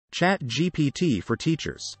Chat GPT for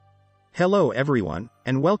teachers. Hello everyone,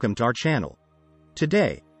 and welcome to our channel.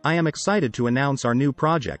 Today, I am excited to announce our new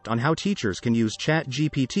project on how teachers can use Chat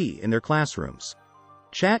GPT in their classrooms.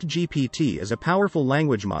 Chat GPT is a powerful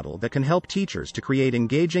language model that can help teachers to create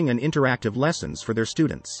engaging and interactive lessons for their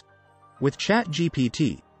students. With Chat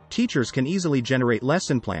GPT, teachers can easily generate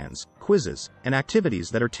lesson plans, quizzes, and activities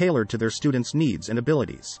that are tailored to their students' needs and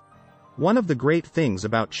abilities. One of the great things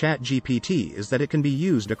about Chat GPT is that it can be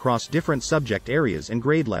used across different subject areas and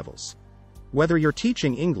grade levels. Whether you're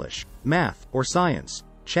teaching English, math, or science,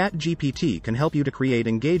 Chat GPT can help you to create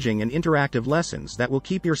engaging and interactive lessons that will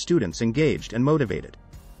keep your students engaged and motivated.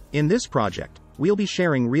 In this project, we'll be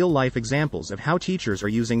sharing real-life examples of how teachers are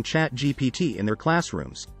using Chat GPT in their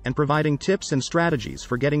classrooms, and providing tips and strategies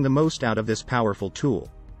for getting the most out of this powerful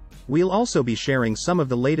tool. We'll also be sharing some of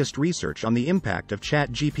the latest research on the impact of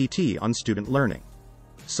Chat GPT on student learning.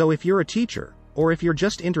 So if you're a teacher, or if you're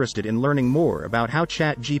just interested in learning more about how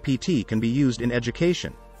Chat GPT can be used in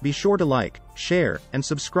education, be sure to like, share, and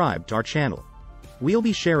subscribe to our channel. We'll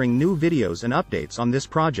be sharing new videos and updates on this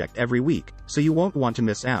project every week, so you won't want to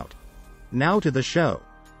miss out. Now to the show.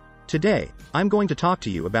 Today, I'm going to talk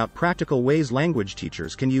to you about practical ways language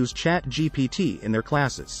teachers can use Chat GPT in their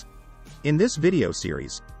classes. In this video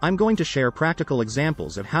series, I'm going to share practical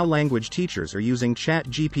examples of how language teachers are using Chat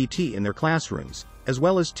GPT in their classrooms, as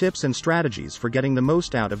well as tips and strategies for getting the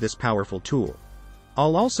most out of this powerful tool.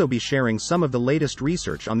 I'll also be sharing some of the latest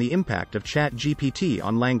research on the impact of Chat GPT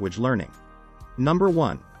on language learning. Number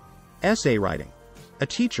 1. Essay writing. A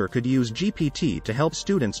teacher could use GPT to help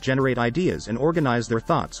students generate ideas and organize their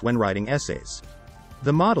thoughts when writing essays.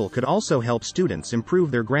 The model could also help students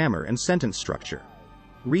improve their grammar and sentence structure.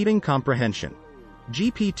 Reading comprehension.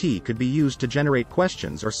 GPT could be used to generate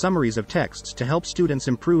questions or summaries of texts to help students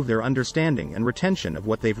improve their understanding and retention of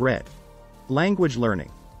what they've read. Language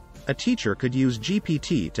learning. A teacher could use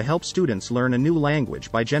GPT to help students learn a new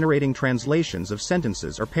language by generating translations of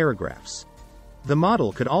sentences or paragraphs. The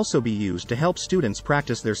model could also be used to help students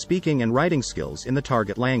practice their speaking and writing skills in the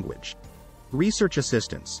target language. Research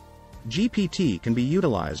assistance. GPT can be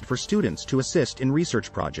utilized for students to assist in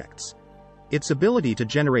research projects. Its ability to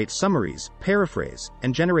generate summaries, paraphrase,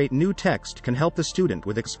 and generate new text can help the student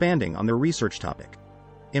with expanding on their research topic.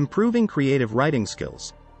 Improving creative writing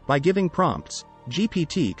skills. By giving prompts,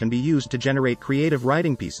 GPT can be used to generate creative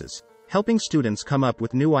writing pieces, helping students come up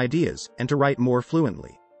with new ideas and to write more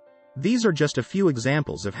fluently. These are just a few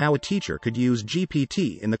examples of how a teacher could use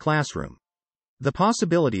GPT in the classroom. The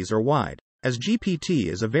possibilities are wide, as GPT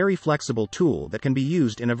is a very flexible tool that can be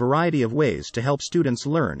used in a variety of ways to help students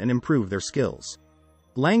learn and improve their skills.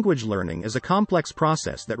 Language learning is a complex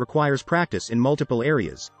process that requires practice in multiple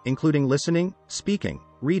areas, including listening, speaking,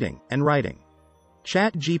 reading, and writing.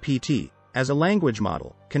 Chat GPT, as a language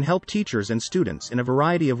model, can help teachers and students in a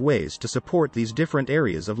variety of ways to support these different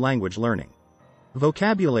areas of language learning.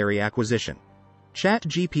 Vocabulary acquisition. Chat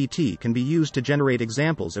GPT can be used to generate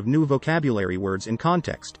examples of new vocabulary words in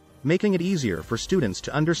context, making it easier for students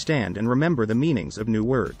to understand and remember the meanings of new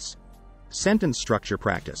words. Sentence structure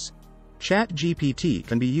practice. Chat GPT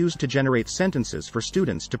can be used to generate sentences for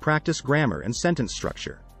students to practice grammar and sentence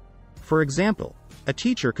structure. For example, a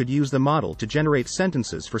teacher could use the model to generate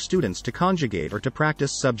sentences for students to conjugate or to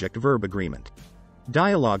practice subject-verb agreement.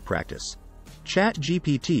 Dialogue practice. Chat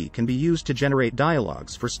GPT can be used to generate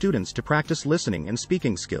dialogues for students to practice listening and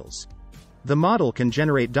speaking skills. The model can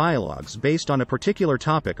generate dialogues based on a particular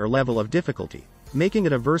topic or level of difficulty, making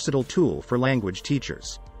it a versatile tool for language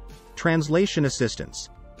teachers. Translation assistance.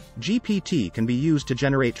 GPT can be used to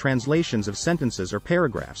generate translations of sentences or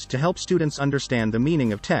paragraphs to help students understand the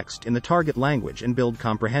meaning of text in the target language and build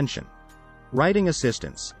comprehension. Writing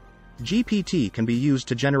assistance. GPT can be used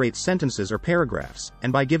to generate sentences or paragraphs,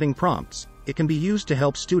 and by giving prompts, it can be used to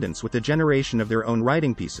help students with the generation of their own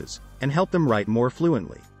writing pieces, and help them write more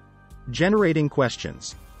fluently. Generating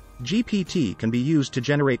questions. GPT can be used to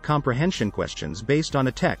generate comprehension questions based on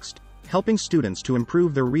a text, helping students to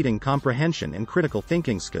improve their reading comprehension and critical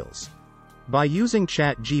thinking skills. By using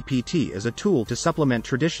Chat GPT as a tool to supplement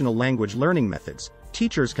traditional language learning methods,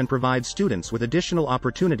 teachers can provide students with additional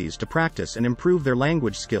opportunities to practice and improve their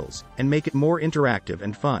language skills, and make it more interactive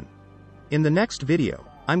and fun. In the next video,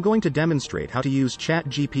 I'm going to demonstrate how to use Chat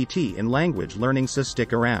GPT in language learning, so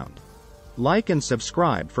stick around. Like and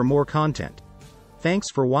subscribe for more content. Thanks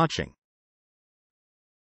for watching.